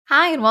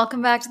Hi, and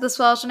welcome back to the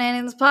Swell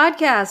Shenanigans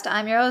podcast.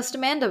 I'm your host,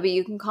 Amanda, but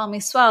you can call me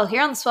Swell.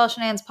 Here on the Swell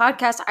Shenanigans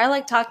podcast, I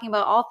like talking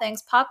about all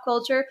things pop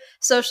culture,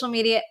 social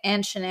media,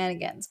 and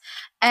shenanigans.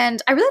 And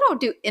I really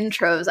don't do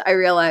intros, I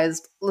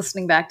realized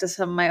listening back to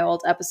some of my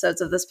old episodes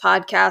of this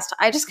podcast.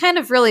 I just kind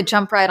of really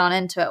jump right on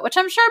into it, which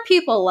I'm sure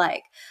people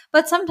like.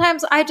 But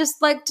sometimes I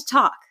just like to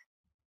talk.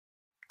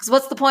 Because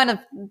what's the point of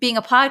being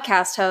a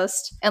podcast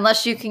host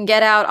unless you can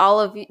get out all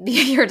of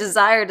your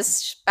desire to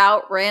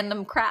spout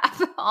random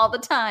crap all the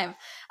time?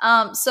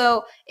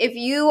 So if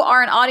you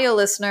are an audio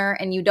listener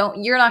and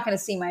you're not going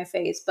to see my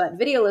face, but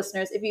video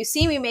listeners, if you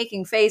see me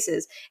making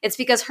faces, it's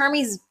because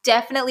Hermes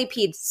definitely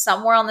peed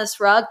somewhere on this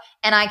rug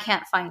and I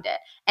can't find it.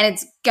 And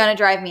it's going to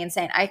drive me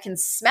insane. I can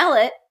smell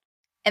it.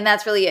 And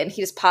that's really it. And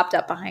he just popped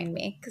up behind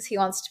me because he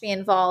wants to be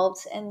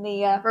involved in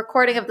the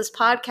recording of this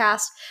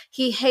podcast.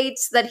 He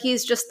hates that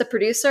he's just the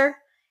producer.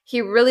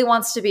 He really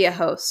wants to be a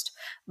host.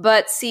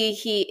 But see,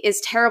 he is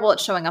terrible at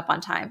showing up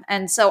on time.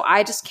 And so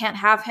I just can't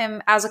have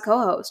him as a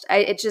co-host.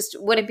 It just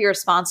wouldn't be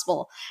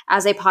responsible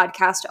as a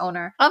podcast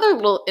owner. Other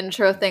little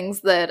intro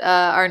things that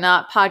are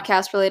not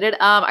podcast related.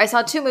 I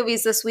saw 2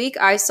 movies this week.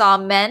 I saw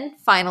Men,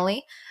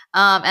 finally.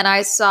 And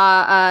I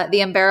saw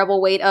The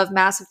Unbearable Weight of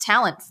Massive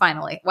Talent,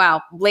 finally.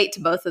 Wow, late to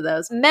both of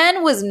those.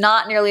 Men was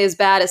not nearly as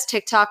bad as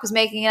TikTok was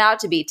making it out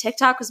to be.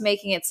 TikTok was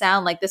making it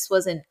sound like this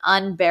was an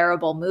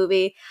unbearable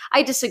movie.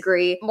 I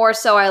disagree. More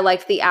so, I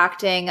liked the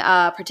acting,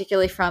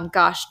 particularly from,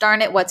 gosh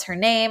darn it, what's her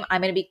name?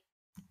 I'm going to be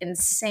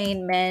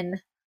Insane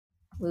Men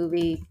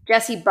movie.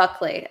 Jessie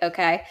Buckley,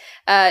 okay?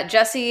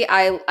 Jessie,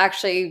 I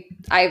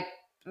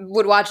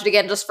would watch it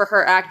again just for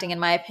her acting, in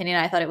my opinion.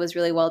 I thought it was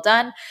really well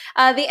done.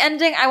 The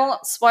ending, I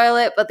won't spoil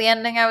it, but the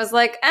ending, I was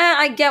like,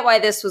 I get why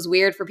this was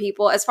weird for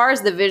people. As far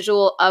as the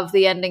visual of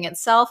the ending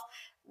itself,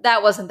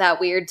 that wasn't that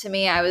weird to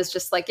me. I was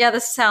just like, yeah,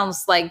 this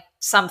sounds like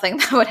something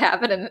that would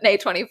happen in an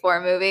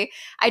A24 movie.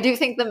 I do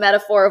think the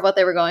metaphor of what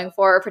they were going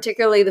for,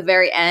 particularly the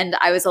very end,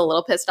 I was a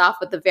little pissed off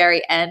with the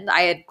very end.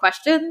 I had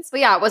questions.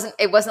 But yeah,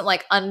 it wasn't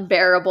like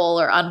unbearable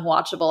or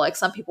unwatchable like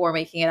some people were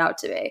making it out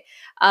to be.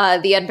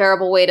 The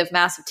Unbearable Weight of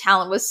Massive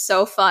Talent was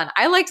so fun.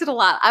 I liked it a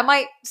lot. I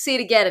might see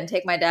it again and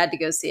take my dad to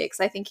go see it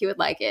because I think he would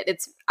like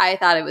it. I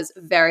thought it was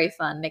very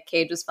fun. Nick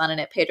Cage was fun in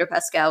it. Pedro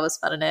Pascal was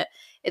fun in it.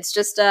 It's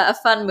just a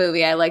fun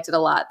movie. I liked it a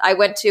lot. I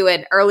went to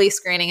an early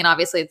screening, and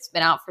obviously it's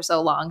been out for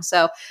so long.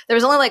 So there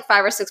was only like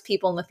 5 or 6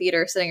 people in the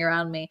theater sitting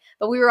around me,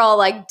 but we were all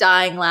like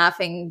dying,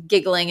 laughing,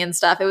 giggling and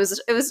stuff. It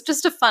was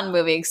just a fun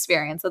movie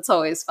experience. That's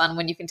always fun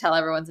when you can tell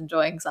everyone's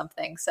enjoying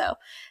something. So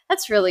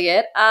that's really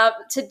it.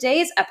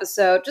 Today's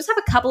episode, just have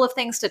a couple of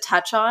things to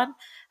touch on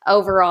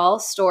overall,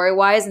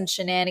 story-wise and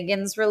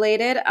shenanigans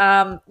related.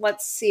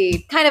 Let's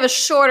see. Kind of a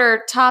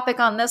shorter topic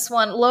on this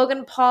one.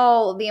 Logan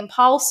Paul, the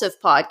Impulsive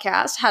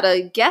podcast, had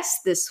a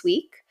guest this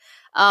week.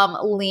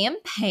 Liam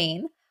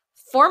Payne,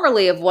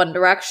 formerly of One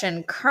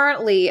Direction,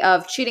 currently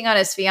of cheating on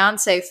his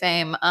fiancée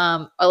fame,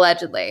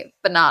 allegedly,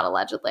 but not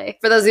allegedly.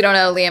 For those who don't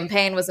know, Liam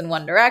Payne was in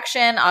One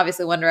Direction.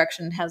 Obviously, One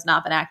Direction has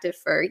not been active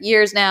for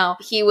years now.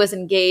 He was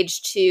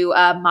engaged to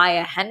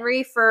Maya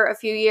Henry for a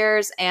few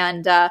years,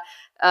 and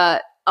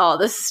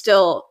this is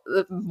still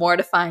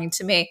mortifying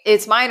to me.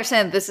 It's my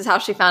understanding that this is how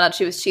she found out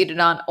she was cheated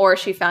on, or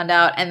she found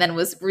out and then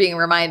was being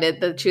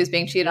reminded that she was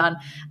being cheated on.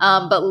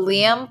 But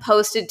Liam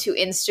posted to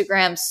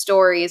Instagram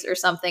stories or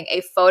something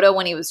a photo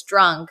when he was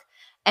drunk.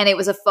 And it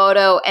was a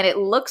photo, and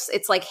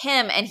it's like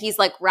him, and he's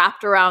like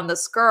wrapped around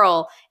this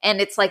girl,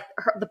 and it's like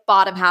the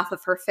bottom half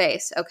of her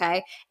face,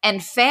 okay?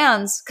 And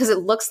fans, because it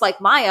looks like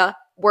Maya,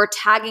 were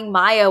tagging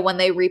Maya when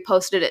they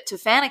reposted it to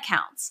fan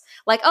accounts.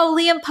 Like, oh,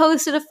 Liam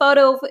posted a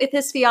photo with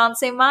his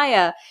fiance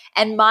Maya.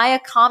 And Maya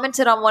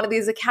commented on one of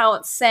these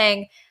accounts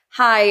saying,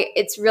 hi,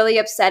 it's really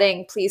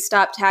upsetting. Please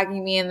stop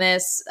tagging me in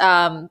this.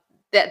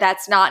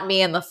 That's not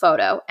me in the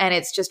photo. And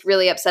it's just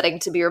really upsetting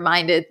to be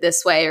reminded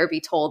this way or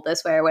be told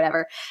this way or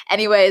whatever.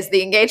 Anyways,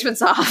 the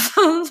engagement's off.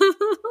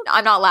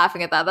 I'm not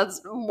laughing at that. That's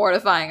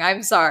mortifying.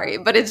 I'm sorry.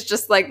 But it's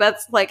just like,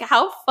 that's like,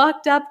 how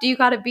fucked up do you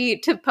gotta be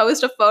to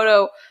post a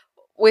photo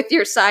with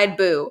your side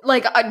boo,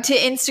 like to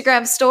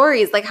Instagram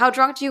stories? Like, how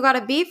drunk do you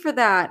gotta be for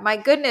that? My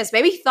goodness,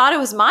 maybe he thought it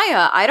was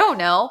Maya. I don't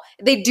know.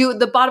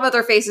 The bottom of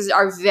their faces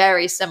are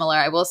very similar.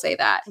 I will say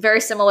that.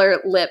 Very similar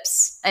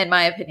lips, in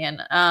my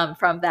opinion,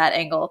 from that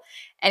angle.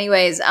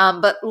 Anyways,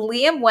 but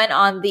Liam went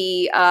on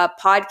the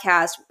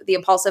podcast, the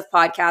Impulsive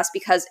podcast,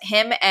 because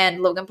him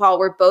and Logan Paul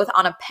were both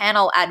on a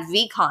panel at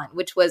VCon,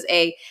 which was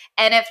a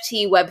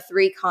NFT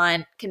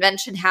Web3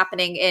 convention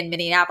happening in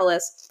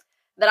Minneapolis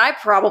that I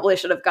probably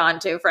should have gone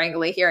to,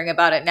 frankly. Hearing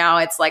about it now,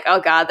 it's like, oh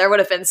God, there would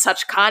have been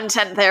such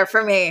content there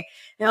for me.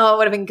 Oh, it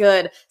would have been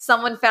good.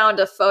 Someone found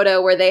a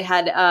photo where they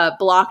had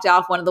blocked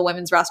off one of the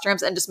women's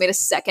restrooms and just made a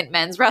second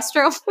men's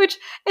restroom, which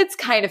it's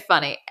kind of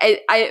funny.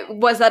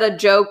 Was that a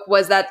joke?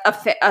 Was that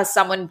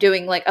someone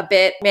doing like a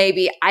bit?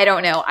 Maybe. I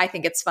don't know. I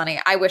think it's funny.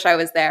 I wish I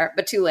was there,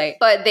 but too late.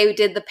 But they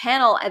did the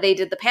panel,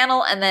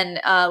 and then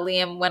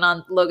Liam went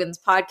on Logan's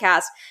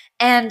podcast,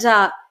 and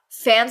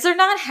fans are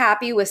not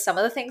happy with some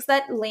of the things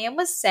that Liam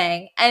was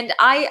saying. And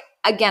I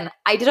again,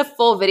 I did a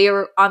full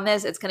video on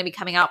this. It's going to be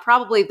coming out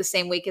probably the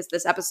same week as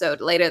this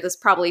episode later. This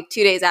probably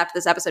 2 days after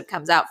this episode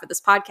comes out for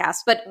this podcast.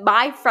 But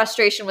my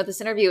frustration with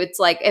this interview, it's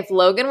like if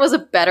Logan was a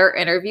better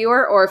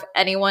interviewer, or if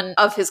anyone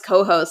of his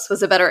co-hosts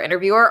was a better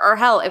interviewer, or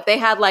hell, if they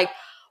had like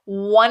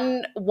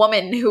one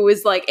woman who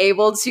was like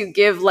able to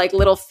give like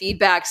little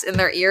feedbacks in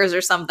their ears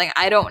or something.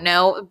 I don't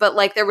know. But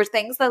like there were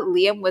things that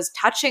Liam was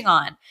touching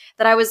on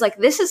that I was like,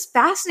 this is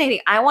fascinating.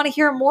 I want to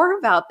hear more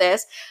about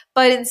this.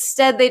 But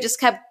instead they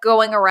just kept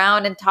going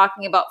around and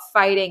talking about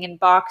fighting and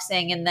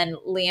boxing. And then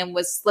Liam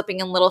was slipping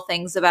in little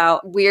things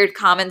about weird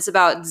comments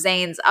about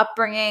Zayn's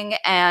upbringing.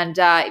 And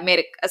it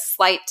made a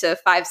slight to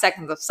 5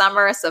 Seconds of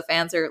Summer. So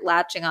fans are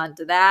latching on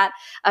to that.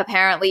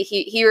 Apparently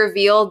he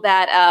revealed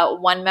that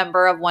one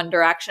member of One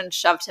Direction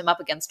shoved him up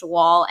against a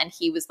wall, and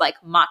he was like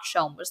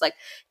macho and was like,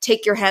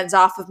 take your hands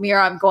off of me or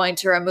I'm going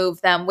to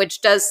remove them,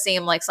 which does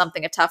seem like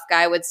something a tough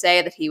guy would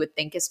say that he would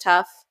think is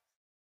tough.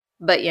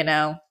 But you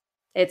know,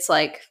 it's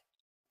like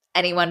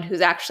anyone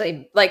who's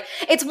actually like,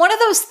 it's one of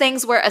those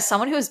things where as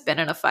someone who's been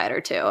in a fight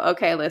or two,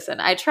 okay, listen,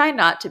 I try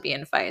not to be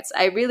in fights.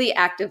 I really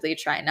actively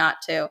try not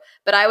to,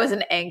 but I was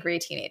an angry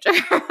teenager.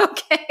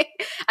 Okay.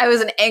 I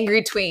was an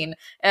angry tween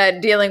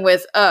dealing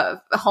with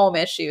home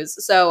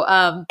issues. So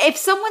if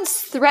someone's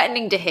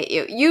threatening to hit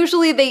you,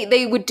 usually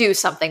they would do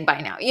something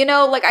by now, you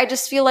know, like I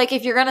just feel like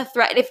if you're going to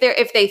threaten,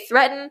 if they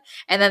threaten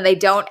and then they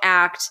don't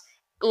act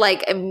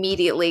like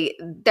immediately,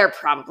 they're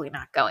probably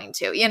not going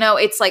to, you know,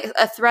 it's like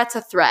a threat's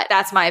a threat.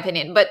 That's my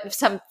opinion. But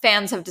some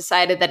fans have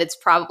decided that it's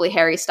probably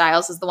Harry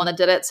Styles is the one that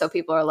did it. So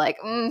people are like,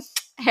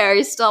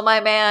 Harry's still my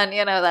man,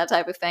 you know, that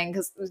type of thing.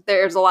 Because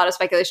there's a lot of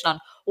speculation on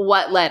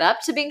what led up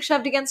to being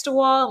shoved against a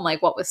wall and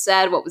like what was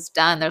said, what was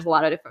done. There's a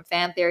lot of different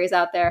fan theories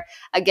out there.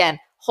 Again,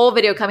 whole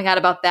video coming out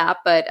about that,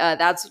 but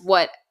that's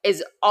what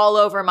is all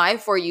over my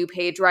For You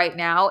page right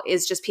now,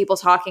 is just people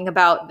talking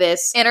about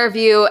this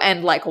interview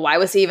and like, why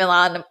was he even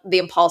on the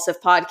Impulsive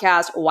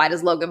podcast? Why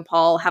does Logan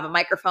Paul have a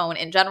microphone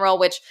in general?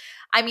 Which,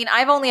 I mean,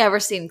 I've only ever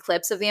seen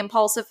clips of the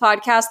Impulsive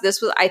podcast.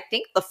 This was, I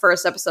think, the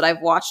first episode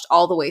I've watched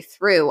all the way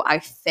through, I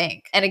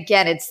think. And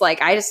again, it's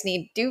like, I just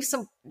need to do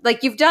some,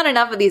 like, you've done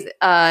enough of these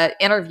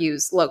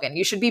interviews, Logan.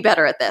 You should be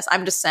better at this.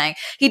 I'm just saying.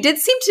 He did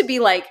seem to be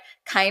like,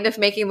 kind of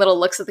making little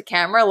looks at the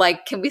camera,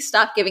 like, can we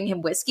stop giving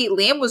him whiskey?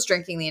 Liam was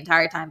drinking the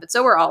entire time, but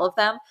so were all of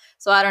them.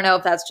 So I don't know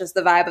if that's just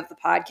the vibe of the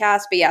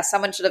podcast, but yeah,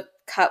 someone should have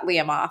cut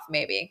Liam off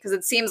maybe, because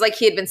it seems like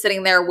he had been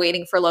sitting there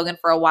waiting for Logan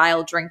for a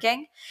while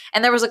drinking.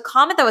 And there was a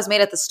comment that was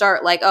made at the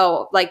start, like,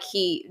 oh, like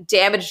he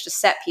damaged a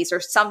set piece or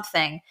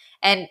something,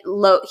 and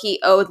he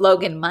owed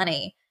Logan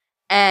money.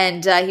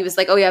 And he was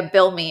like, oh yeah,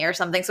 bill me or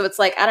something. So it's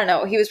like, I don't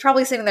know. He was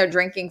probably sitting there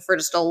drinking for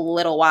just a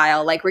little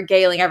while, like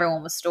regaling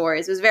everyone with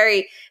stories. It was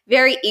very,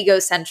 very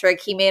egocentric.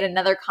 He made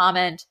another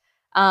comment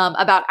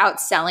about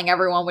outselling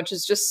everyone, which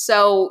is just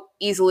so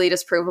easily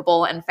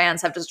disprovable. And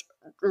fans have just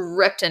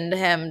ripped into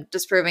him,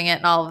 disproving it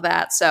and all of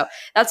that. So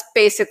that's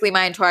basically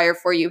my entire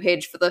For You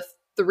page for the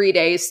 3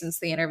 days since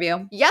the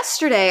interview.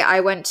 Yesterday, I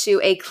went to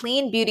a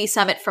clean beauty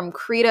summit from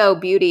Credo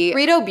Beauty.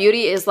 Credo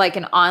Beauty is like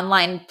an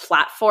online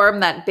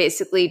platform that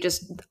basically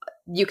just,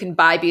 you can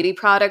buy beauty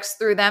products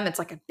through them. It's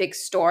like a big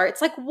store.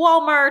 It's like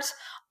Walmart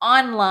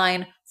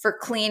online for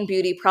clean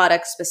beauty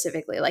products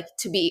specifically, like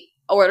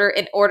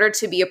in order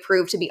to be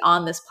approved to be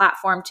on this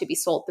platform, to be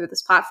sold through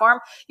this platform,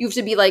 you have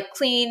to be like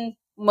clean,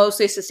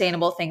 mostly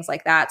sustainable, things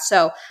like that.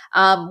 So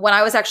when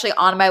I was actually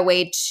on my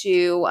way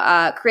to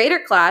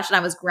Creator Clash and I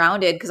was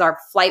grounded because our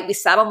flight, we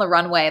sat on the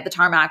runway at the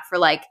tarmac for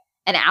like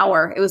an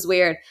hour. It was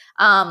weird.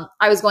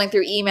 I was going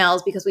through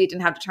emails because we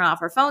didn't have to turn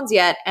off our phones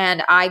yet.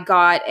 And I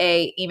got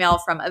a email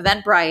from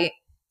Eventbrite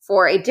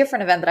for a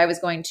different event that I was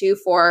going to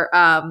for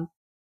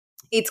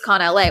EatsCon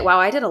LA. Wow,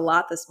 I did a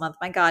lot this month.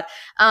 My God.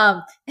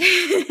 And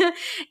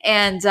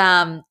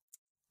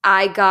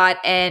I got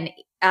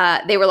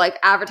they were like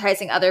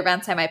advertising other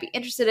events I might be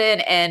interested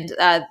in. And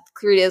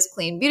Credo's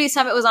Clean Beauty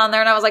Summit was on there.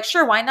 And I was like,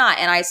 sure, why not?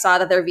 And I saw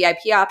that their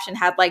VIP option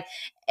had like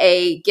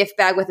a gift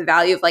bag with a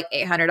value of like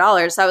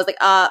 $800. So I was like,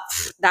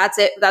 that's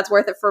it. That's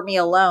worth it for me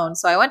alone.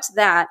 So I went to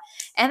that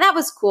and that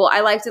was cool.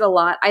 I liked it a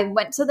lot. I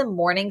went to the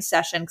morning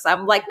session because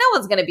I'm like, no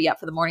one's going to be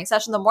up for the morning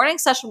session. The morning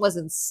session was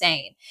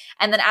insane.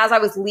 And then as I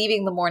was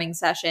leaving the morning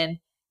session,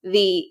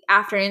 the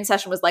afternoon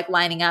session was like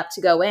lining up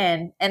to go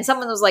in. And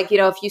someone was like, you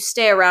know, if you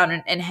stay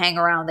around and hang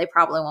around, they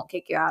probably won't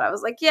kick you out. I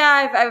was like,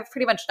 yeah, I've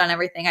pretty much done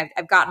everything.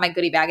 I've gotten my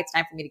goodie bag. It's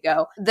time for me to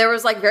go. There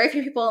was like very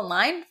few people in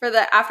line for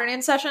the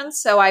afternoon session.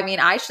 So, I mean,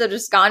 I should have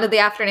just gone to the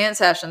afternoon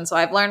session. So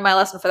I've learned my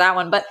lesson for that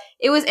one, but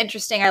it was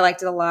interesting. I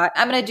liked it a lot.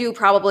 I'm going to do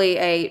probably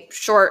a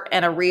short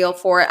and a reel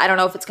for it. I don't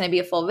know if it's going to be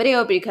a full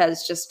video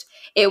because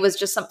it was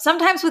just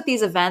sometimes with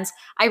these events,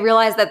 I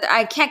realize that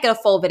I can't get a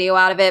full video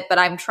out of it, but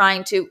I'm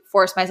trying to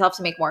force myself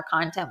to make more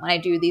content when I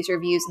do these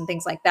reviews and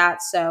things like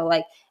that. So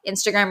like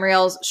Instagram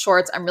Reels,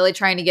 shorts, I'm really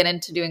trying to get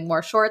into doing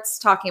more shorts,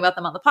 talking about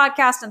them on the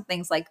podcast and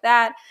things like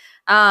that.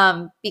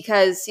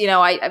 Because, you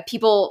know,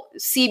 people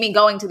see me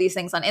going to these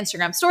things on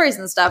Instagram stories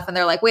and stuff, and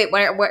they're like, wait,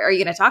 what are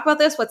you going to talk about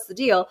this? What's the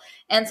deal?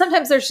 And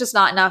sometimes there's just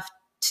not enough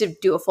to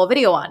do a full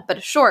video on, but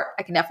a short,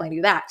 I can definitely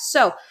do that.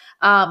 So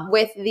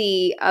with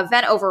the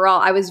event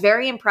overall, I was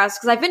very impressed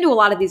because I've been to a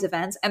lot of these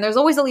events and there's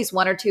always at least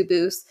one or two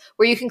booths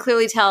where you can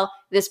clearly tell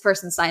this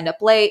person signed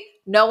up late.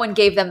 No one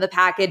gave them the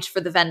package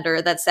for the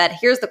vendor that said,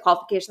 here's the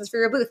qualifications for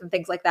your booth and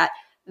things like that.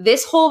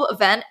 This whole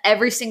event,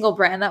 every single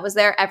brand that was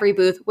there, every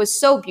booth was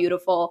so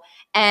beautiful.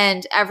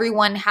 And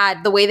everyone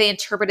had the way they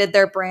interpreted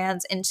their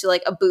brands into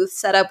like a booth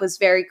setup was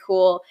very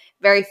cool,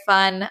 very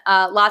fun.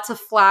 Lots of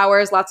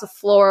flowers, lots of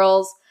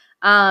florals.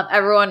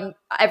 Everyone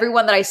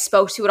that I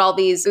spoke to at all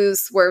these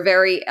booths were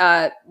very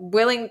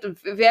willing,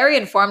 very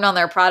informed on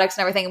their products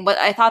and everything. But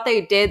I thought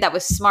they did that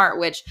was smart,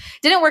 which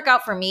didn't work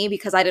out for me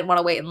because I didn't want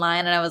to wait in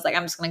line. And I was like,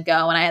 I'm just going to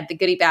go. And I had the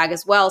goodie bag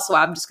as well. So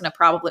I'm just going to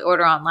probably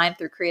order online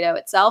through Credo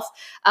itself.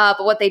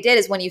 But what they did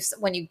is when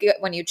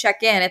you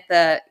check in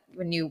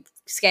when you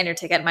scan your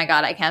ticket, my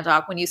God, I can't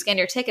talk. When you scan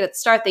your ticket at the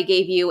start, they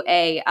gave you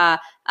a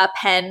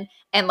pen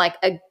and like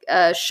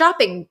a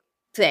shopping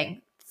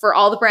thing for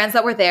all the brands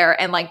that were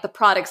there and like the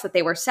products that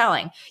they were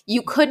selling.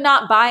 You could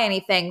not buy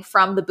anything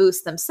from the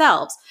booths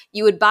themselves.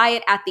 You would buy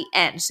it at the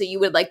end. So you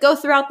would like go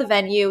throughout the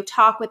venue,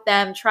 talk with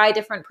them, try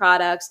different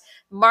products,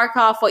 mark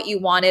off what you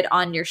wanted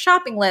on your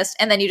shopping list,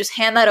 and then you just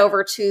hand that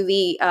over to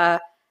the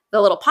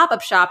little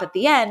pop-up shop at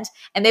the end,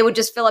 and they would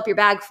just fill up your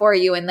bag for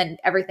you, and then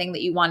everything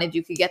that you wanted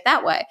you could get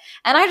that way.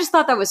 And I just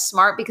thought that was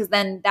smart because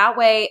then that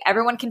way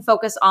everyone can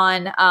focus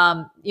on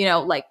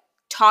like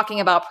talking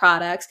about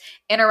products,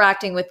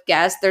 interacting with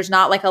guests. There's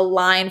not like a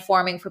line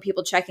forming for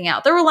people checking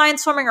out. There were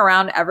lines forming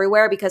around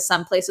everywhere because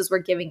some places were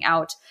giving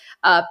out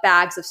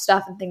bags of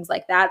stuff and things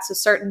like that. So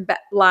certain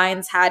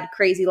lines had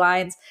crazy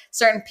lines.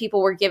 Certain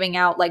people were giving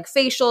out like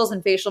facials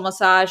and facial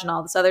massage and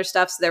all this other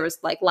stuff. So there was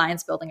like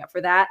lines building up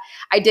for that.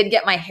 I did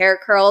get my hair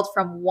curled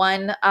from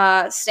one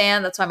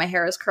stand. That's why my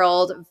hair is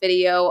curled.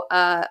 Video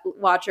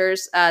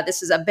watchers.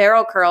 This is a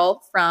barrel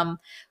curl from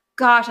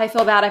gosh, I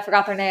feel bad. I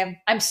forgot their name.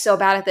 I'm so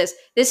bad at this.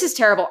 This is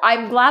terrible.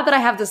 I'm glad that I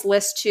have this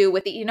list too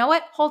with the, you know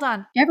what? Hold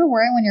on. You ever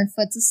worry when your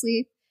foot's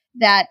asleep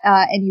that,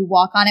 and you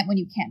walk on it when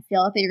you can't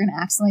feel it, that you're going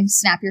to accidentally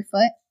snap your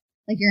foot?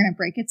 Like you're going to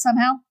break it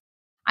somehow?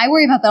 I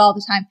worry about that all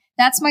the time.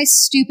 That's my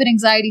stupid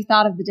anxiety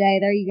thought of the day.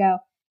 There you go.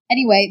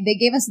 Anyway, they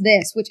gave us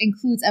this, which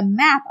includes a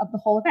map of the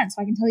whole event.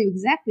 So I can tell you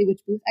exactly which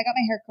booth I got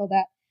my hair curled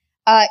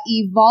at.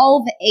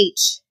 Evolve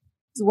H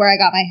is where I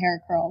got my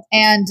hair curled.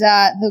 And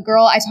the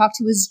girl I talked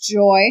to was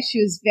Joy.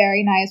 She was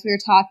very nice. We were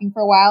talking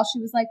for a while.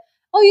 She was like,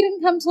 oh, you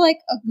didn't come to like,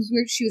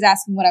 she was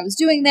asking what I was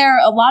doing there.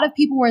 A lot of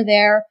people were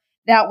there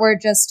that were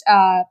just,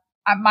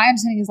 my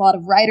understanding is a lot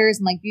of writers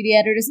and like beauty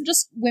editors and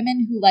just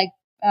women who like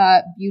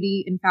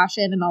beauty and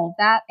fashion and all of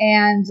that.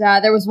 And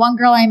there was one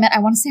girl I met. I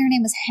want to say her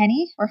name was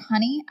Henny or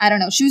Honey. I don't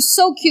know. She was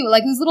so cute.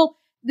 Like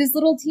this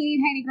little teeny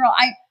tiny girl.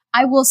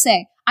 I will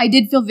say I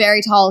did feel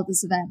very tall at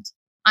this event.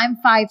 I'm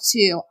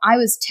 5'2". I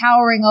was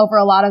towering over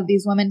a lot of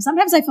these women.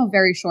 Sometimes I feel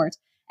very short.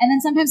 And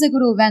then sometimes I go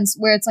to events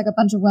where it's like a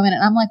bunch of women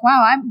and I'm like,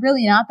 wow, I'm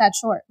really not that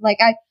short. Like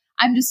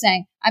I'm just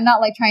saying, I'm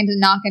not like trying to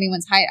knock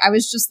anyone's height. I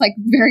was just like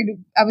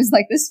I was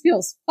like, this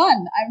feels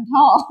fun. I'm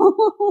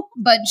tall.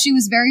 But she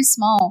was very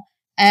small.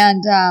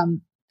 And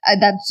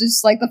that's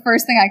just like the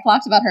first thing I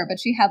clocked about her. But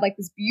she had like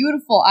this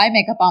beautiful eye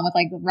makeup on with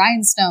like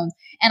rhinestones.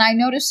 And I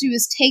noticed she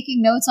was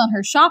taking notes on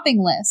her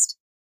shopping list.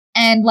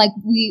 And like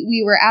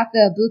we were at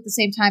the booth the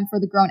same time for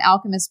the Grown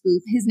Alchemist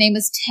booth. His name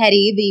is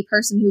Teddy, the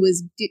person who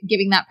was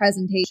giving that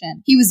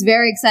presentation. He was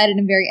very excited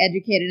and very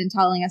educated in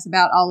telling us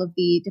about all of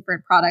the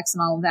different products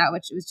and all of that,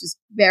 which was just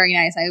very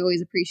nice. I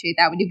always appreciate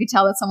that when you could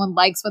tell that someone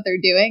likes what they're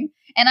doing.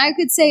 And I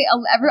could say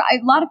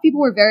a lot of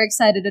people were very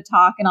excited to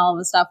talk and all of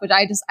the stuff, which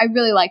I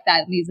really like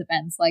that in these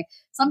events. Like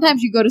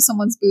sometimes you go to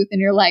someone's booth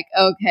and you're like,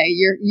 okay,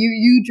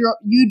 you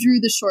drew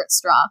the short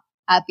straw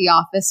at the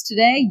office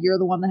today. You're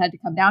the one that had to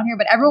come down here.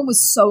 But everyone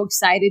was so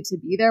excited to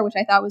be there, which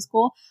I thought was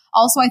cool.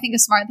 Also, I think a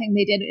smart thing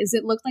they did is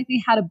it looked like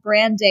they had a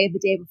brand day the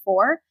day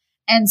before.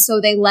 And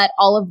so they let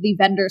all of the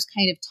vendors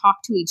kind of talk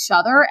to each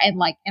other and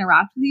like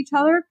interact with each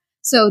other.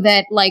 So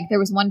that like there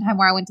was one time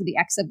where I went to the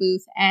Exa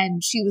booth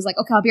and she was like,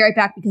 okay, I'll be right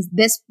back because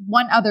this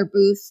one other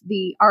booth,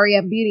 the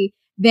REM Beauty,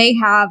 they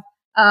have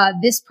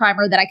this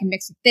primer that I can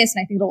mix with this.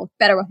 And I think it'll look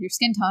better with your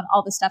skin tone,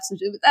 all this stuff. So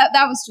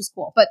that was just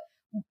cool. But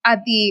at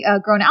the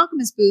Grown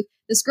Alchemist booth,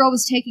 this girl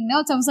was taking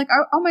notes. I was like,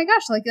 oh my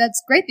gosh, like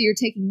that's great that you're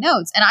taking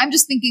notes. And I'm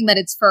just thinking that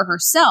it's for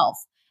herself.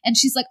 And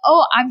she's like,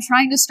 oh, I'm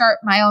trying to start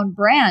my own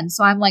brand.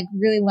 So I'm like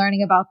really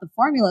learning about the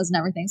formulas and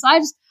everything. So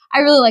I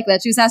really like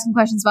that. She was asking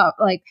questions about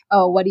like,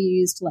 oh, what do you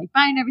use to like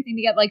bind everything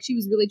together? Like she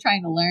was really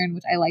trying to learn,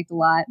 which I liked a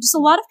lot. Just a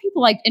lot of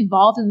people like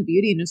involved in the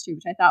beauty industry,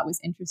 which I thought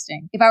was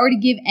interesting. If I were to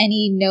give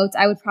any notes,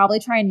 I would probably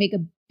try and make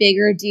a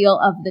bigger deal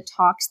of the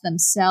talks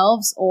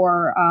themselves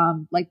or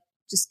like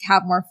just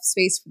have more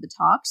space for the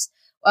talks.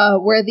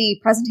 Where the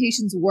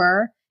presentations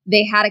were,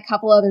 they had a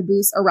couple other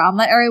booths around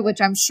that area,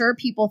 which I'm sure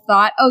people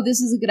thought, oh, this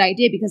is a good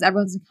idea because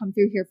everyone's going to come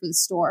through here for the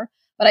store.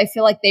 But I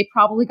feel like they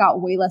probably got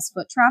way less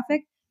foot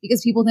traffic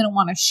because people didn't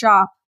want to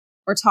shop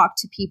or talk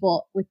to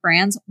people with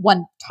brands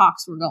when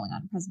talks were going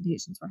on,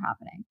 presentations were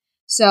happening.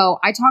 So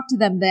I talked to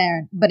them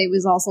there, but it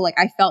was also like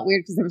I felt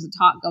weird because there was a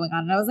talk going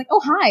on and I was like,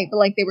 oh, hi. But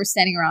like they were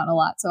standing around a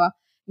lot. So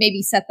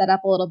maybe set that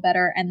up a little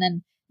better. And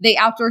then the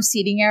outdoor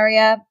seating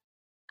area,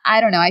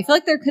 I don't know. I feel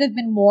like there could have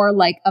been more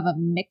like of a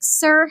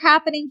mixer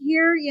happening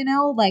here,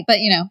 but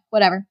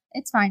whatever.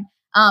 It's fine.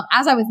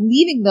 As I was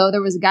leaving though,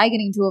 there was a guy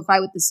getting into a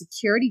fight with the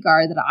security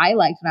guard that I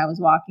liked when I was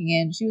walking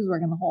in. She was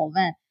working the whole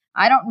event.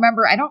 I don't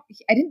remember. I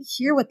didn't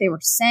hear what they were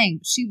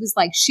saying. She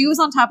was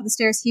on top of the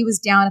stairs. He was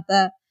down at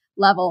the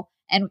level.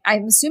 And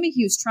I'm assuming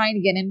he was trying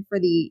to get in for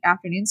the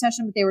afternoon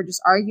session, but they were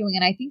just arguing.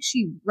 And I think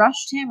she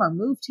rushed him or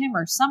moved him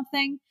or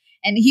something.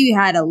 And he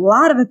had a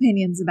lot of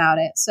opinions about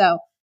it. So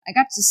I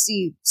got to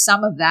see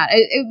some of that.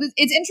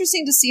 It's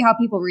interesting to see how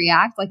people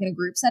react, like in a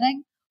group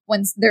setting,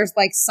 when there's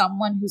like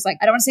someone who's like,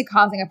 I don't want to say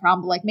causing a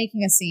problem, but like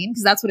making a scene,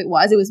 because that's what it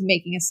was. It was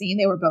making a scene.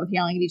 They were both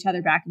yelling at each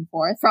other back and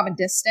forth from a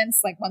distance,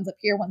 like one's up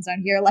here, one's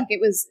down here. Like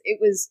it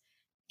was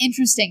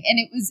interesting.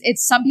 And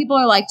it's some people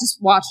are like just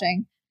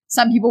watching.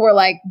 Some people were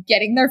like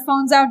getting their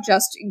phones out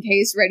just in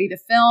case, ready to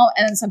film.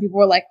 And then some people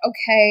were like,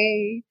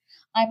 okay,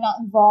 I'm not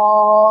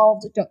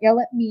involved. Don't yell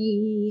at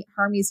me.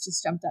 Hermes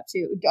just jumped up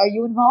too. Are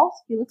you involved?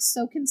 He looks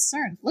so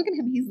concerned. Look at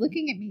him. He's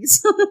looking at me.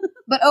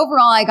 But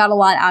overall, I got a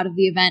lot out of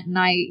the event. And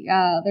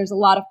there's a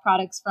lot of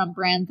products from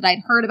brands that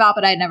I'd heard about,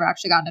 but I'd never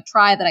actually gotten to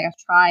try that I got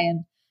to try.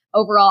 And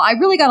overall, I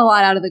really got a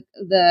lot out of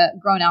the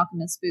Grown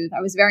Alchemist booth.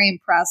 I was very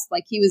impressed.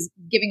 Like he was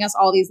giving us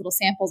all these little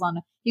samples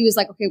he was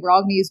like, okay, we're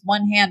all going to use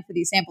one hand for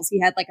these samples.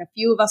 He had like a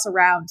few of us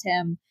around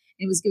him.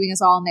 It was giving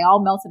us all, and they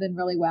all melted in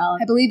really well.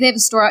 I believe they have a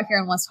store out here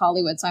in West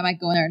Hollywood, so I might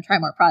go in there and try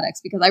more products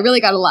because I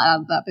really got a lot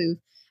out of that booth.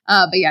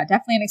 But yeah,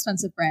 definitely an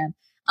expensive brand.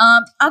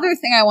 Other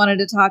thing I wanted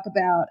to talk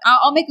about,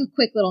 I'll make a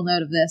quick little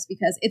note of this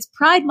because it's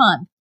Pride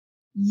Month.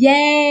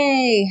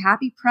 Yay!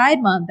 Happy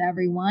Pride Month,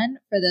 everyone.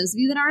 For those of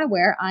you that aren't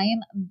aware, I am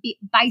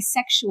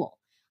bisexual.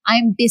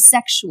 I'm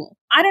bisexual.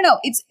 I don't know.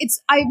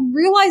 I'm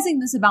realizing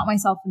this about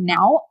myself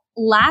now.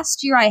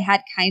 Last year, I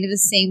had kind of the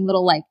same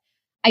little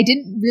I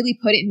didn't really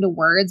put it into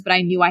words, but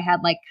I knew I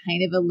had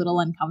kind of a little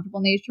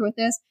uncomfortable nature with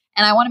this.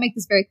 And I want to make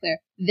this very clear.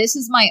 This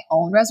is my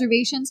own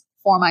reservations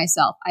for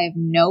myself. I have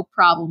no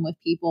problem with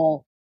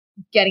people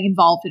getting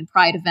involved in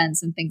Pride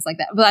events and things like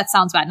that. But that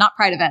sounds bad. Not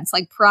Pride events,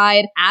 like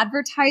Pride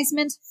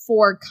advertisements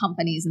for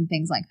companies and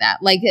things like that.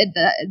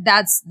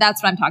 That's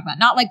what I'm talking about.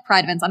 Not like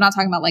Pride events. I'm not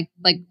talking about like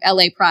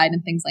LA Pride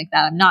and things like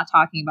that. I'm not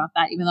talking about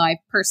that, even though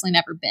I've personally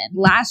never been.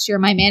 Last year,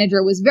 my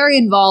manager was very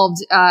involved,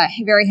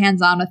 very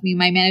hands-on with me.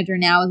 My manager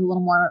now is a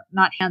little more,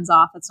 not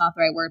hands-off, that's not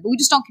the right word, but we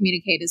just don't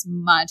communicate as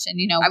much. And,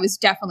 I was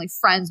definitely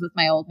friends with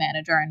my old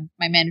manager, and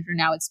my manager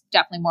now, it's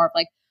definitely more of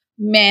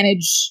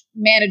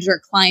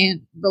manager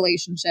client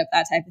relationship,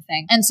 that type of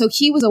thing. And so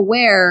he was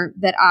aware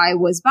that I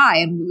was bi,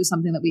 and it was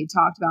something that we had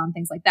talked about and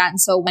things like that.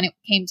 And so when it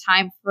came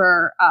time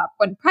for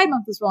when Pride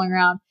Month was rolling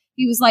around,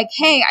 he was like,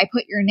 hey, I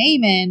put your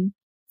name in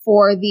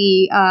for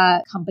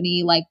the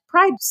company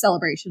Pride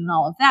celebration and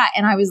all of that.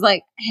 And I was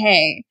like,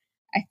 hey,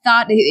 I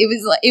thought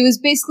it was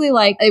basically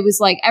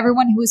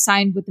everyone who was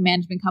signed with the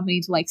management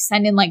company to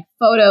send in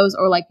photos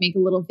or make a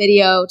little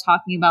video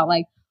talking about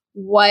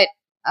what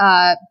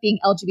being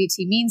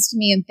LGBT means to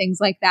me and things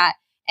like that.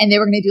 And they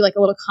were going to do a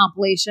little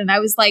compilation. And I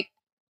was like,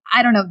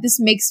 I don't know, this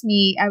makes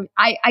me,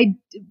 I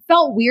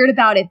felt weird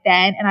about it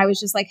then. And I was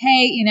just like,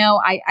 hey,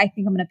 I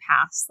think I'm going to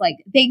pass.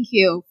 Thank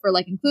you for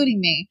including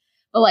me.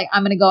 But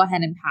I'm going to go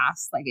ahead and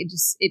pass.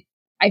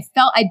 I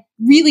felt I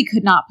really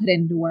could not put it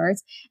into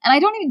words. And I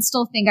don't even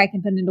still think I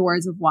can put it into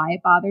words of why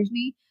it bothers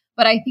me.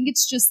 But I think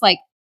it's just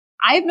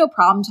I have no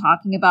problem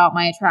talking about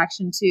my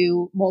attraction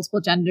to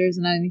multiple genders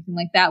and anything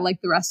like that,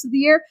 the rest of the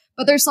year.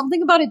 But there's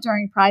something about it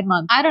during Pride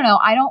Month. I don't know.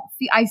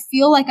 I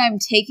feel like I'm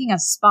taking a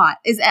spot.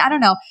 I don't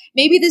know.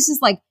 Maybe this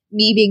is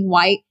me being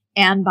white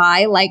and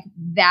bi,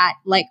 that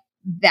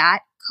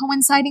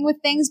coinciding with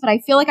things. But I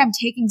feel like I'm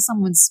taking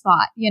someone's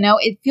spot.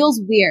 It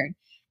feels weird.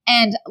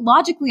 And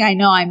logically, I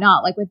know I'm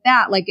not. With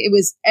that, it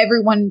was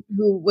everyone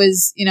who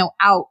was,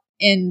 out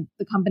in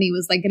the company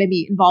was going to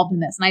be involved in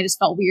this. And I just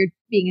felt weird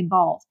being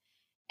involved.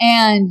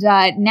 And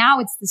now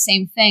it's the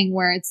same thing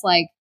where it's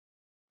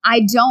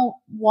I don't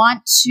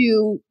want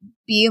to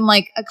be in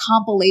a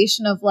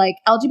compilation of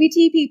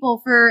LGBT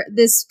people for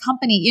this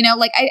company,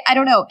 I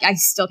don't know. I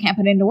still can't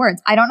put it into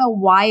words. I don't know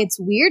why it's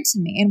weird to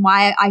me and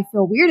why I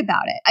feel weird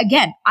about it.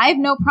 Again, I have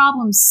no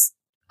problems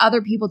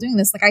other people doing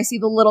this. I see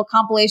the little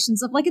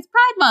compilations of it's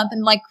Pride Month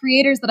and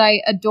creators that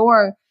I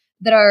adore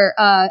that are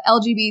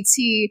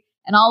LGBT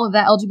and all of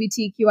that,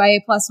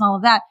 LGBTQIA plus and all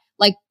of that.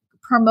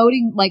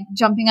 Promoting,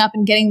 jumping up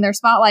and getting their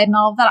spotlight and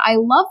all of that. I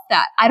love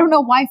that. I don't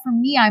know why for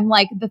me, I'm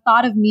the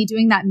thought of me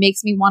doing that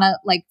makes me want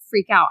to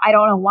freak out. I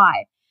don't know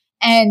why.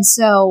 And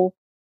so,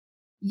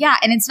 yeah.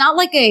 And it's not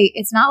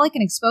it's not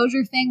an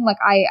exposure thing.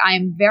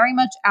 I'm very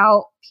much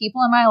out.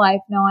 People in my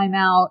life know I'm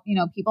out,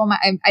 people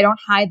I don't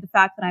hide the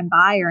fact that I'm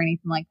bi or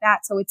anything like that.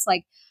 So it's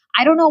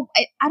I don't know.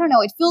 I don't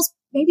know. It feels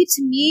maybe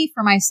to me,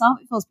 for myself,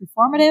 it feels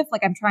performative.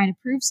 I'm trying to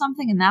prove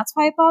something and that's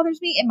why it bothers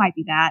me. It might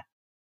be that.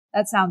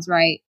 That sounds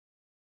right.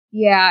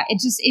 Yeah,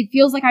 it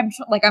feels like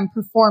I'm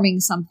performing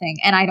something,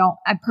 and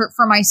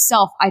for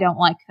myself, I don't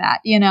like that,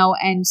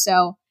 and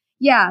so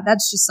yeah,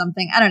 that's just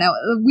something. I don't know.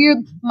 Weird,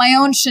 my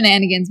own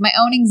shenanigans, my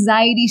own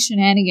anxiety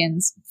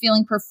shenanigans,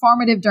 feeling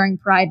performative during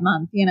Pride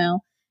Month, you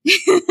know,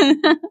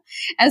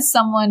 as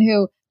someone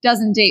who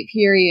doesn't date,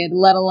 period,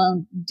 let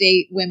alone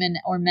date women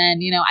or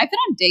men. You know, I've been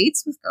on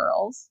dates with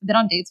girls, I've been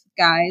on dates with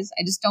guys.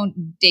 I just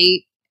don't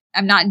date.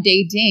 I'm not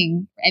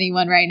dating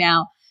anyone right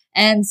now.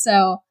 And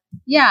so,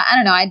 yeah, I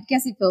don't know. I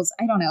guess it feels,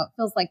 I don't know. It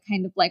feels like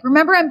kind of like,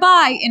 remember I'm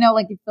bi, you know,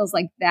 like it feels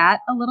like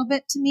that a little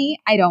bit to me.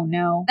 I don't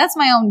know. That's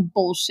my own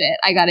bullshit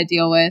I got to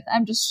deal with.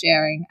 I'm just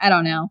sharing. I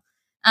don't know.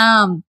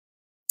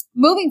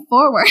 Moving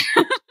forward.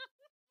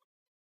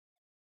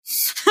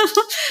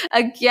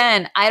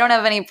 Again, I don't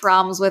have any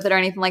problems with it or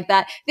anything like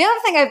that. The other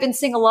thing I've been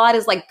seeing a lot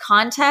is like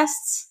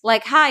contests.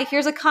 Like, hi,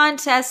 here's a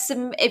contest.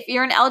 If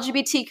you're an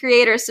LGBT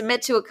creator,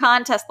 submit to a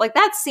contest. Like,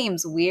 that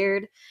seems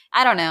weird.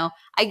 I don't know.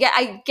 I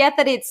get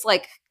that it's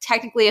like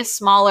technically a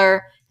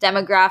smaller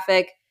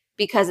demographic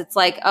because it's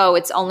like, oh,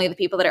 it's only the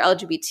people that are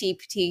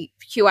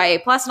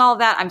LGBTQIA plus and all of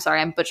that. I'm sorry,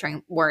 I'm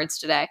butchering words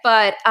today.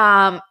 But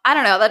I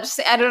don't know.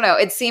 I don't know.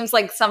 It seems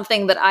like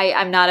something that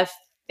I'm not a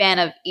fan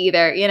of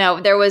either. You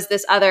know, there was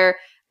this other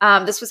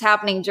this was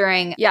happening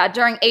during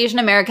Asian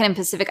American and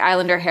Pacific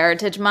Islander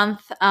Heritage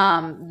Month.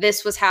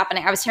 This was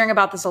happening. I was hearing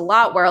about this a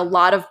lot where a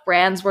lot of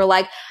brands were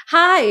like,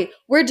 hi,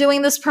 we're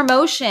doing this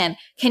promotion.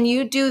 Can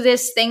you do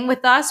this thing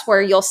with us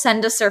where you'll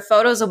send us their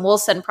photos and we'll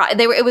send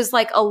it was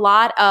like a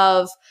lot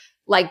of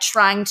like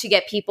trying to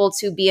get people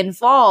to be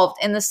involved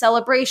in the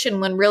celebration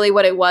when really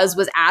what it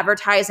was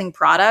advertising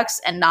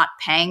products and not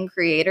paying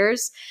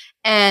creators.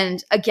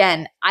 And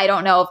again, I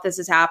don't know if this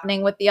is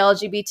happening with the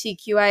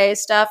LGBTQIA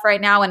stuff right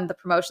now and the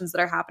promotions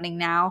that are happening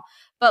now,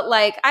 but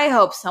like, I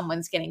hope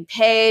someone's getting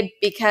paid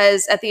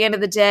because at the end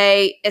of the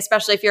day,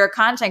 especially if you're a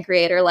content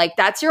creator, like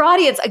that's your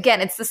audience.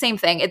 Again, it's the same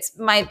thing.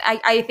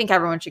 I think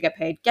everyone should get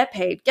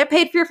paid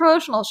for your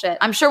promotional shit.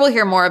 I'm sure we'll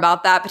hear more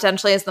about that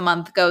potentially as the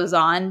month goes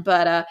on,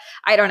 but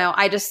I don't know.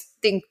 I just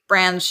think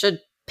brands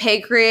should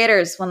pay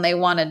creators when they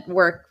want to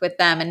work with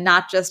them and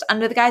not just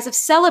under the guise of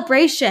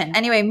celebration.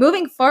 Anyway,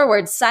 moving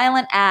forward,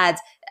 silent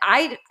ads.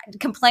 I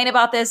complain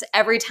about this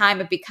every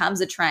time it becomes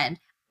a trend.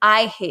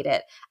 I hate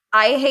it.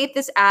 I hate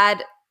this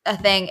ad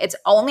thing. It's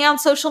only on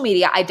social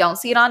media. I don't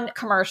see it on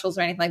commercials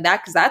or anything like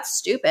that because that's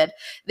stupid.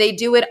 They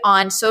do it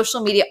on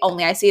social media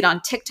only. I see it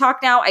on TikTok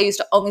now. I used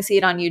to only see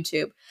it on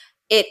YouTube.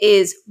 It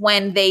is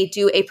when they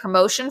do a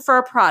promotion for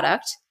a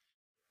product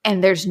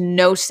and there's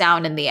no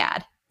sound in the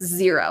ad.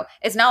 Zero.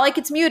 It's not like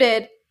it's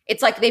muted.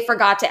 It's like they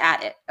forgot to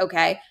add it.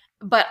 Okay.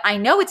 But I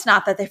know it's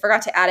not that they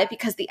forgot to add it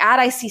because the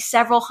ad I see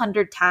several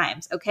hundred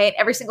times. Okay. And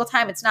every single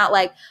time it's not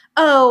like,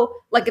 oh,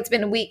 like it's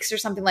been weeks or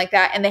something like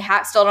that. And they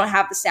still don't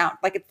have the sound.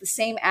 Like it's the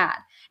same ad.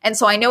 And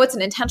so I know it's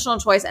an intentional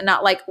choice and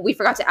not like we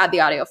forgot to add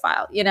the audio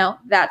file, you know,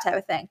 that type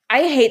of thing.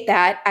 I hate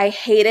that. I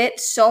hate it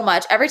so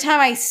much. Every time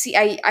I see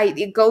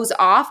it goes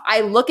off,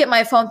 I look at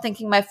my phone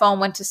thinking my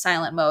phone went to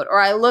silent mode, or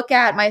I look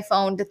at my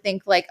phone to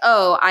think like,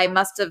 oh, I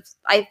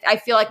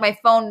feel like my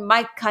phone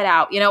might cut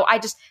out. You know,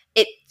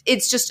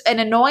 it's just an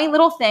annoying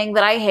little thing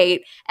that I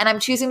hate. And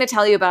I'm choosing to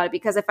tell you about it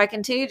because if I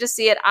continue to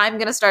see it, I'm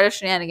going to start a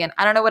shenanigan.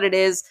 I don't know what it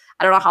is.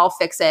 I don't know how I'll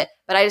fix it,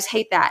 but I just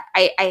hate that.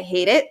 I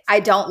hate it. I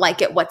don't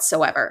like it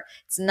whatsoever.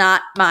 It's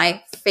not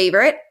my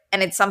favorite.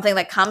 And it's something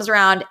that comes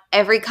around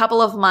every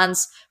couple of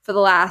months for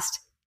the last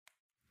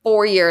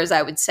 4 years,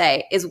 I would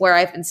say, is where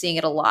I've been seeing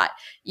it a lot.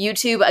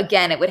 YouTube,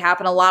 again, it would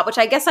happen a lot, which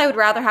I guess I would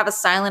rather have a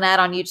silent ad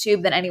on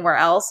YouTube than anywhere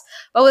else.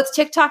 But with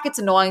TikTok, it's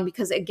annoying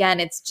because, again,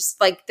 it's just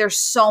like there's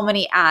so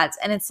many ads.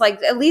 And it's like,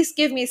 at least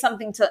give me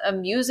a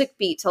music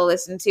beat to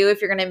listen to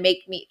if you're going to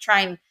make me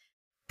try and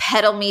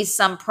peddle me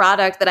some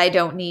product that I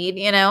don't need,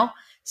 you know?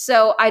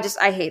 So I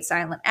hate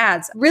silent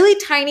ads. Really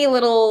tiny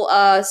little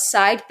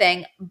side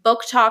thing,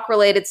 book talk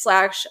related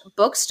 /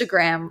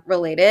 Bookstagram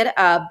related.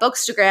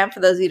 Bookstagram, for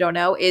those of you who don't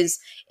know, is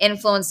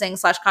influencing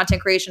 /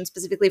 content creation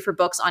specifically for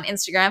books on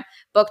Instagram.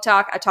 Book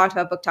talk, I talked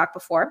about book talk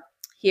before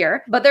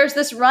here. But there's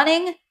this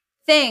running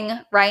thing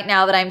right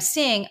now that I'm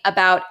seeing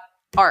about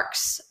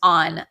ARCs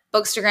on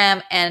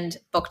Bookstagram and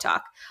book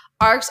talk.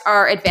 ARCs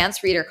are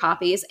advanced reader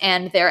copies,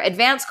 and they're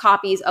advanced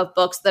copies of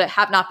books that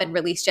have not been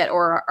released yet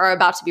or are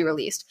about to be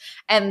released.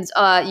 And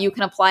you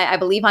can apply, I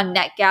believe, on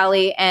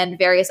NetGalley and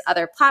various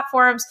other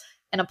platforms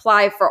and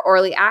apply for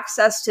early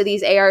access to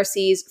these ARCs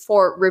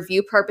for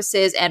review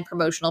purposes and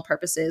promotional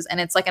purposes. And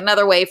it's like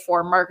another way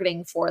for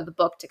marketing for the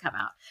book to come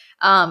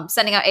out.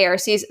 Sending out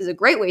ARCs is a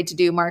great way to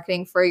do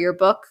marketing for your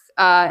book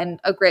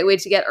and a great way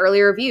to get early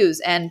reviews,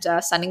 and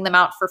sending them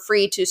out for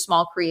free to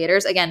small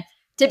creators. Again,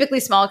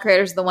 typically small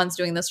creators are the ones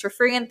doing this for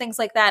free and things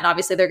like that. And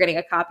obviously they're getting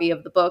a copy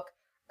of the book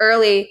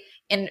early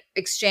in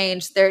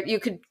exchange. There, you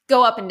could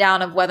go up and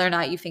down of whether or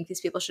not you think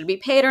these people should be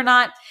paid or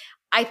not.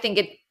 I think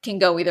it can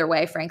go either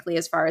way, frankly,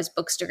 as far as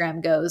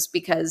Bookstagram goes,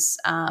 because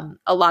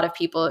a lot of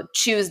people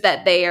choose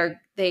that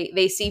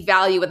they see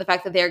value in the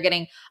fact that they're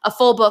getting a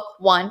full book,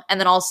 one,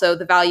 and then also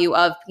the value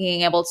of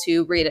being able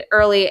to read it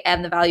early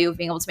and the value of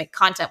being able to make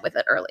content with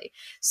it early.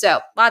 So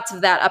lots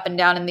of that up and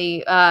down in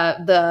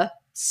the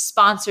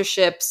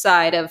sponsorship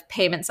side of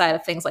payment side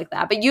of things like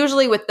that. But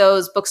usually with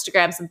those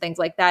bookstagrams and things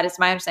like that, it's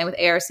my understanding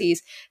with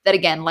ARCs that,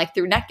 again, like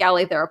through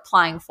NetGalley, they're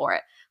applying for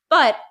it.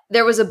 But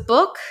there was a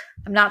book,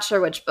 I'm not sure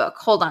which book.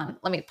 Hold on,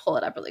 let me pull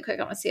it up really quick.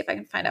 I want to see if I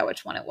can find out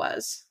which one it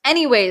was.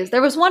 Anyways,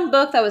 there was one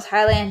book that was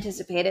highly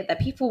anticipated that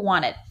people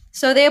wanted.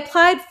 So they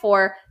applied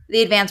for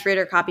the advanced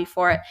reader copy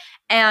for it.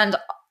 And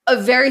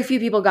a very few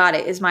people got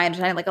it, is my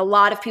understanding. Like a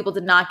lot of people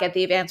did not get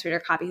the advanced reader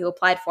copy who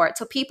applied for it.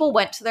 So people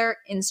went to their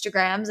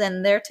Instagrams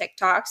and their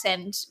TikToks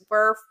and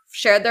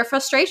shared their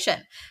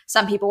frustration.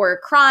 Some people were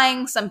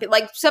crying. Some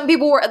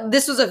people were,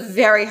 this was a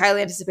very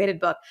highly anticipated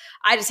book.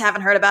 I just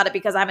haven't heard about it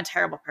because I'm a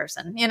terrible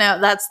person. You know,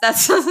 that's,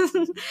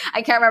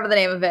 I can't remember the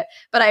name of it,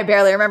 but I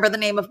barely remember the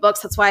name of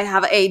books. That's why I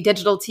have a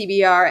digital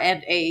TBR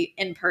and a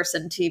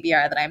in-person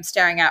TBR that I'm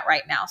staring at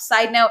right now.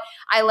 Side note,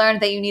 I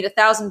learned that you need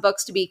 1,000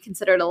 books to be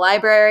considered a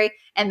library,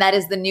 and that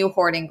is the new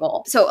hoarding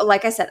goal. So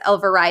like I said, a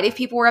variety of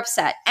people were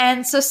upset.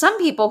 And so some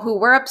people who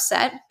were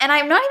upset, and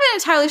I'm not even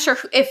entirely sure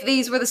if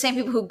these were the same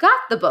people who got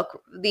the book,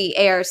 the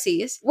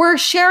ARCs, were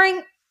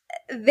sharing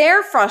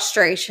their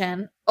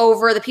frustration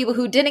over the people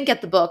who didn't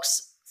get the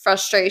book's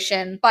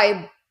frustration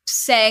by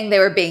saying they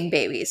were being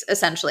babies,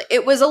 essentially.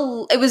 It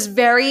was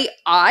very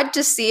odd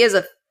to see as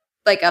a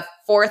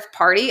fourth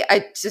party.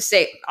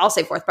 I'll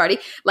say fourth party,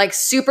 like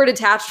super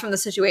detached from the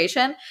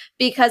situation,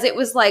 because it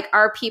was like,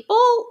 people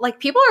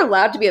are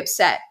allowed to be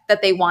upset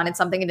that they wanted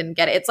something and didn't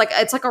get it.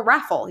 It's like a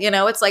raffle, you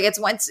know, it's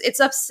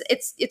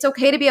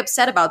okay to be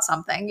upset about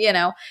something, you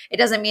know, it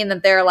doesn't mean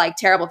that they're like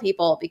terrible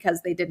people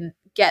because they didn't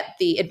get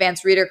the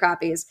advanced reader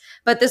copies.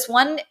 But this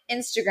one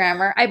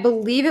Instagrammer, I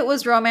believe it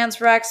was Romance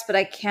Rex, but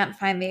I can't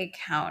find the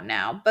account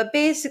now. But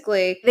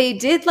basically they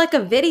did like a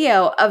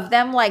video of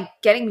them like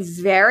getting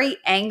very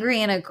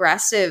angry and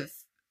aggressive.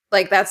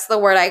 Like that's the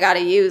word I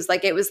gotta use.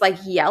 Like it was like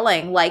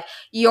yelling, like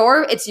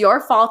it's your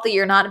fault that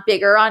you're not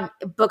bigger on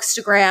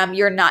Bookstagram.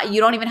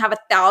 You don't even have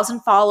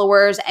 1,000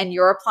 followers and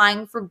you're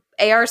applying for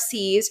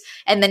ARCs,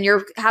 and then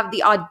you have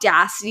the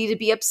audacity to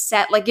be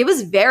upset. Like it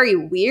was very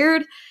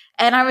weird.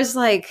 And I was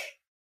like,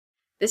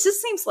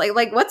 seems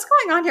like what's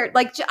going on here?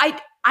 Like,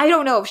 I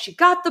don't know if she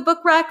got the book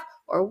rec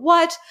or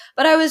what,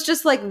 but I was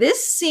just like,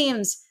 this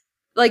seems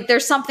like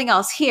there's something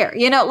else here,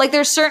 you know, like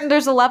there's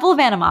a level of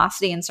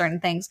animosity in certain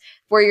things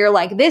where you're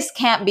like, this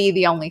can't be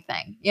the only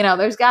thing, you know,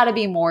 there's got to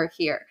be more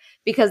here,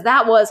 because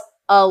that was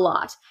a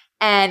lot.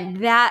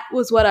 And that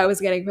was what I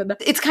was getting from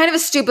that. It's kind of a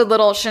stupid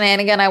little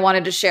shenanigan I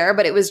wanted to share,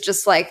 but it was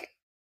just like,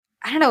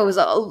 I don't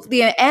know,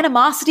 the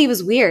animosity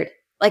was weird.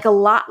 Like a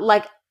lot,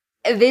 like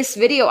this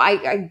video,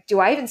 I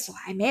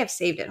may have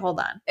saved it. Hold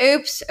on.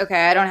 Oops.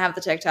 Okay. I don't have the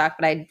TikTok,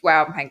 but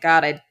wow, my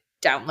God, I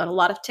download a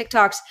lot of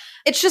TikToks.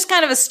 It's just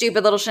kind of a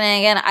stupid little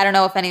shenanigan. I don't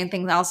know if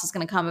anything else is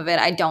going to come of it.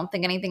 I don't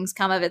think anything's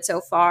come of it so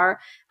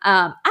far.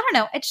 I don't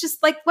know. It's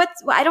just like,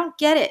 I don't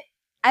get it.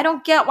 I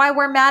don't get why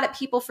we're mad at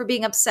people for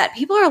being upset.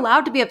 People are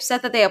allowed to be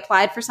upset that they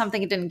applied for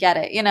something and didn't get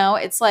it. You know,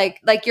 it's like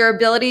your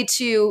ability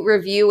to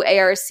review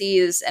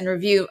ARCs and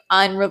review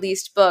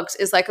unreleased books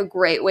is like a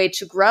great way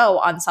to grow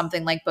on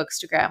something like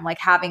Bookstagram, like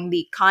having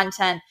the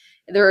content,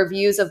 the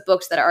reviews of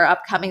books that are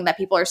upcoming that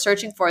people are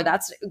searching for.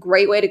 That's a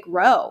great way to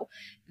grow.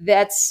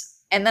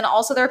 And then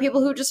also there are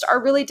people who just are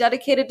really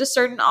dedicated to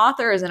certain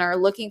authors and are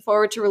looking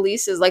forward to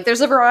releases. Like there's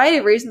a variety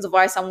of reasons of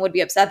why someone would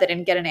be upset they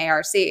didn't get an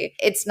ARC.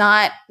 It's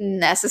not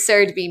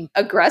necessary to be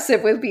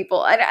aggressive with people.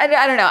 I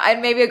don't know.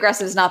 Maybe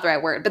aggressive is not the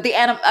right word, but the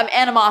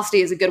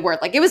animosity is a good word.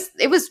 Like it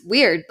was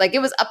weird. Like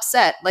it was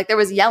upset. Like there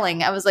was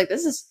yelling. I was like,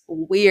 this is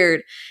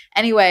weird.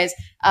 Anyways,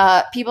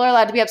 people are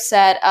allowed to be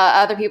upset.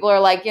 Other people are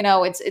like, you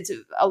know, it's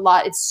a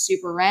lot. It's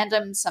super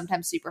random.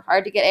 Sometimes super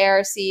hard to get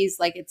ARCs.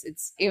 Like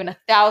it's even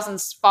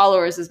 1,000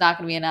 followers is not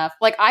going to be enough.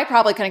 Like I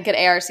probably couldn't get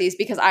ARCs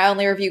because I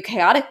only review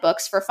chaotic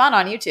books for fun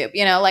on YouTube.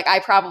 You know, like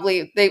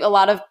a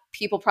lot of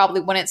people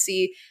probably wouldn't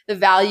see the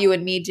value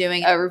in me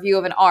doing a review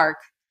of an ARC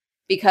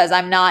because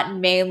I'm not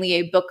mainly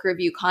a book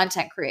review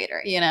content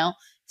creator, you know?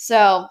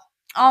 So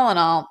all in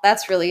all,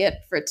 that's really it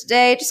for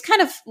today. Just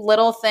kind of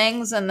little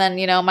things. And then,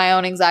 you know, my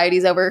own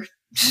anxieties over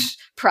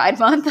Pride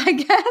Month, I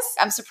guess.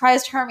 I'm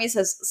surprised Hermes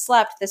has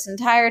slept this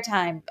entire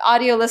time.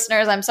 Audio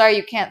listeners, I'm sorry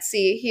you can't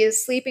see. He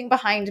is sleeping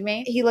behind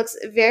me. He looks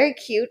very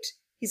cute.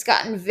 He's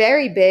gotten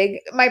very big.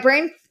 My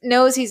brain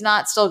knows he's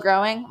not still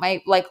growing.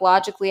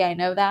 Logically, I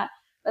know that.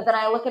 But then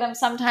I look at him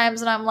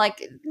sometimes and I'm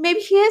like,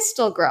 maybe he is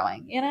still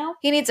growing, you know?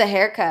 He needs a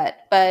haircut,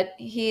 but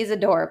he's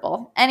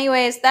adorable.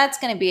 Anyways, that's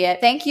going to be it.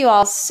 Thank you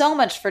all so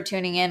much for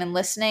tuning in and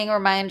listening.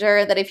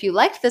 Reminder that if you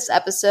liked this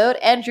episode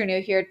and you're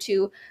new here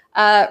to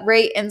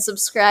rate and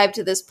subscribe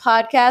to this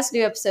podcast.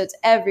 New episodes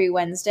every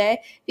Wednesday.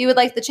 If you would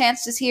like the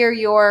chance to hear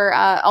your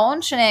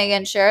own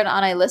shenanigans shared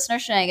on a listener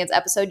shenanigans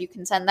episode, you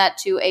can send that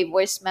to a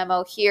voice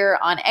memo here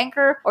on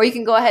Anchor, or you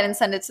can go ahead and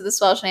send it to the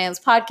Swell Shenanigans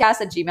podcast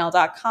at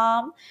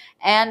gmail.com.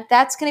 And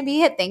that's going to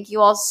be it. Thank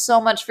you all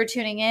so much for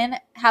tuning in.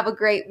 Have a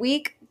great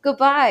week.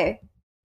 Goodbye.